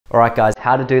Alright guys,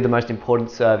 how to do the most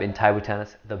important serve in table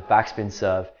tennis, the backspin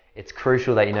serve. It's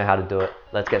crucial that you know how to do it.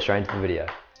 Let's get straight into the video.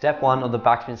 Step 1 of the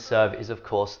backspin serve is of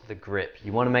course the grip.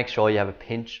 You want to make sure you have a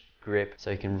pinch grip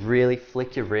so you can really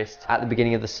flick your wrist at the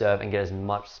beginning of the serve and get as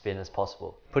much spin as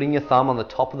possible. Putting your thumb on the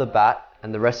top of the bat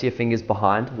and the rest of your fingers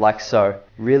behind, like so,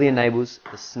 really enables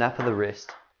the snap of the wrist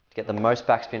to get the most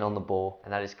backspin on the ball,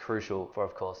 and that is crucial for,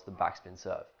 of course, the backspin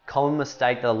serve. Common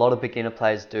mistake that a lot of beginner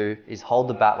players do is hold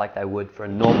the bat like they would for a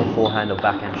normal forehand or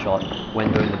backhand shot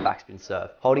when doing the backspin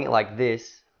serve. Holding it like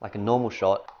this, like a normal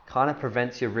shot, kind of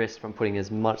prevents your wrist from putting as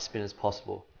much spin as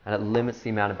possible, and it limits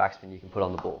the amount of backspin you can put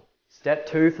on the ball. Step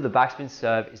 2 for the backspin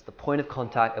serve is the point of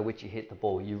contact at which you hit the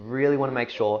ball. You really want to make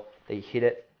sure that you hit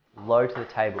it low to the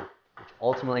table, which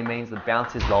ultimately means the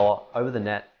bounce is lower over the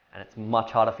net and it's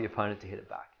much harder for your opponent to hit it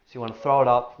back. So you want to throw it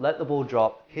up, let the ball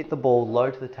drop, hit the ball low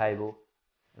to the table,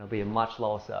 and it'll be a much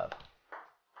lower serve,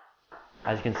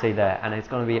 as you can see there. And it's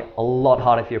going to be a lot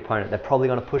harder for your opponent. They're probably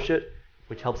going to push it,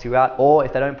 which helps you out, or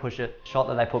if they don't push it, the shot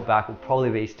that they put back will probably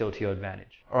be still to your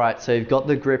advantage. Alright, so you've got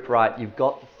the grip right, you've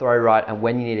got the throw right, and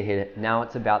when you need to hit it. Now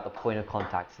it's about the point of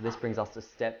contact. So this brings us to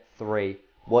step 3,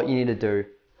 what you need to do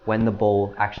when the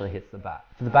ball actually hits the bat.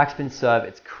 For the backspin serve,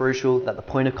 it's crucial that the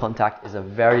point of contact is a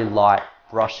very light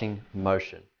brushing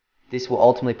motion. This will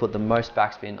ultimately put the most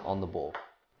backspin on the ball.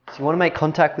 So you want to make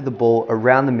contact with the ball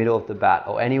around the middle of the bat,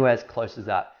 or anywhere as close as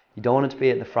that. You don't want it to be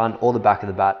at the front or the back of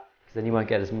the bat, because then you won't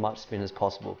get as much spin as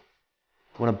possible.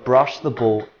 You want to brush the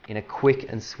ball in a quick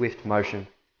and swift motion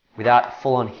without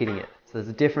full on hitting it. So there's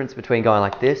a difference between going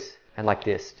like this and like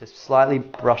this, just slightly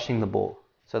brushing the ball.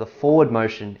 So the forward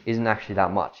motion isn't actually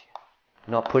that much.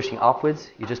 You're not pushing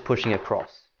upwards, you're just pushing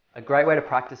across. A great way to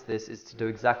practice this is to do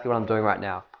exactly what I'm doing right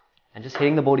now, and just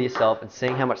hitting the ball to yourself and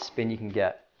seeing how much spin you can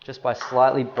get just by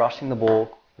slightly brushing the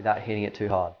ball without hitting it too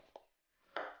hard.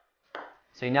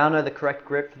 So you now know the correct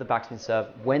grip for the backspin serve,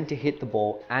 when to hit the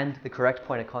ball, and the correct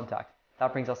point of contact.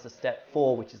 That brings us to step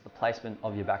 4, which is the placement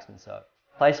of your backspin serve.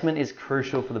 Placement is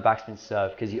crucial for the backspin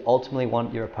serve because you ultimately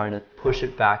want your opponent to push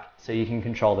it back so you can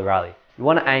control the rally. You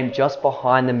want to aim just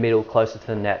behind the middle, closer to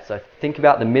the net. So think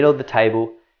about the middle of the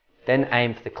table, then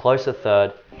aim for the closer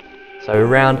third. So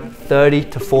around 30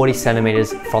 to 40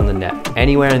 centimeters from the net.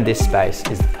 Anywhere in this space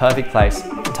is the perfect place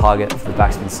to target for the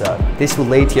backspin serve. This will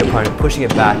lead to your opponent pushing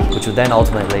it back, which will then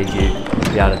ultimately lead you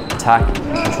to be able to attack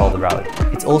and control the rally.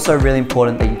 It's also really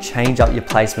important that you change up your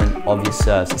placement of your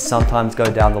serves. So sometimes go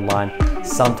down the line,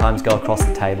 sometimes go across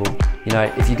the table. You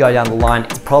know, if you go down the line,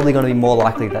 it's probably going to be more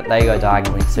likely that they go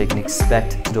diagonally, so you can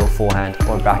expect to do a forehand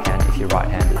or a backhand if you're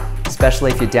right-handed.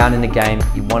 Especially if you're down in the game,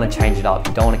 you want to change it up.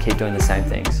 You don't want to keep doing the same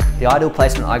things. The ideal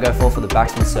placement I go for the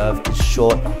backspin serve is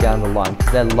short down the line,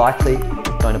 because they're likely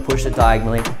going to push it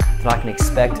diagonally, then I can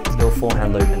expect to do a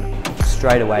forehand loop and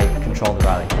straight away control the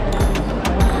rally.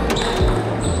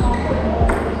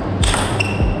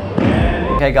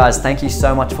 Okay guys, thank you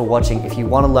so much for watching. If you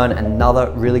want to learn another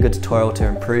really good tutorial to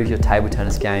improve your table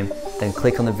tennis game, then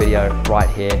click on the video right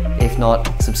here. If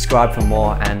not, subscribe for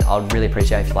more, and I'd really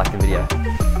appreciate if you like the video.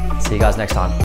 See you guys next time.